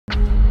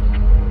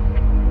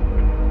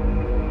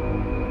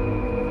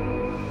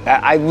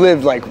I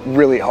lived like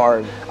really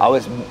hard. I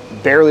was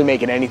barely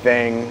making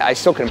anything. I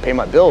still couldn't pay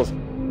my bills.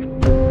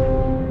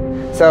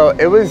 So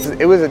it was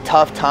a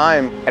tough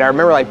time. And I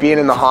remember like being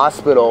in the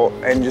hospital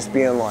and just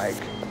being like,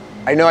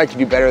 I know I can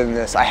do better than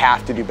this. I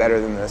have to do better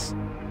than this.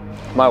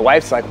 My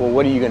wife's like, well,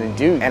 what are you gonna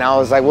do? And I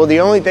was like, well, the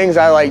only things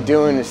I like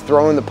doing is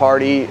throwing the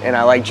party, and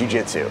I like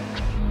jiu-jitsu.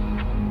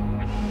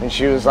 And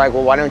she was like,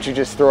 well, why don't you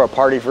just throw a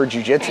party for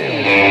jiu-jitsu?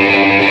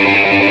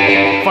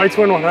 Fight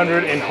to Win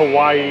 100 in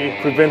Hawaii.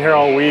 We've been here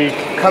all week.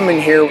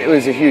 Coming here, it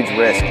was a huge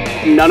risk.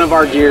 None of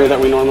our gear that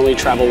we normally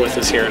travel with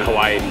is here in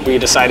Hawaii. We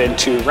decided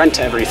to rent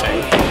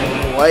everything.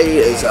 Hawaii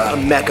is a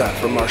mecca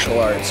for martial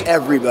arts.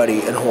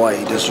 Everybody in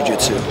Hawaii does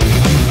jiu-jitsu.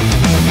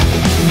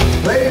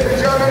 Ladies and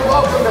gentlemen,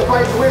 welcome to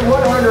Fight to Win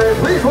 100.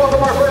 Please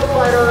welcome our first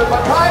fighter,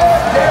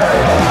 Matthias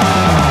Derek.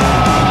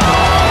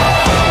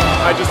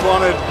 I just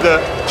wanted the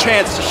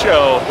chance to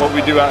show what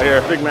we do out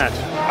here. Big match.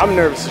 I'm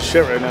nervous as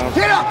shit right now.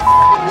 Get up,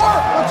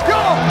 work, let's go!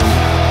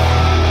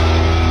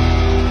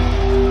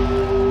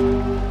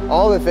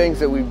 All the things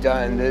that we've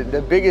done,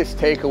 the biggest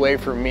takeaway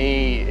for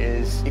me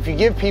is if you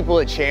give people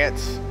a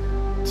chance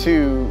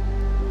to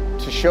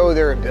show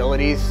their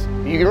abilities,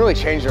 you can really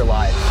change their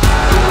lives.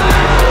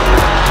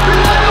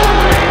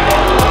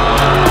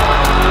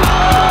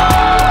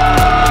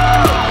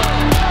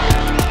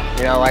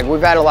 You know, like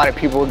we've had a lot of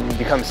people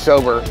become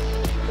sober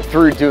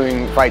through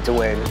doing Fight to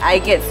Win. I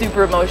get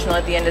super emotional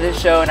at the end of the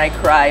show and I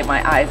cry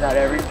my eyes out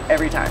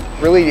every time.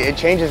 Really, it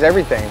changes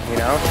everything, you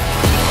know?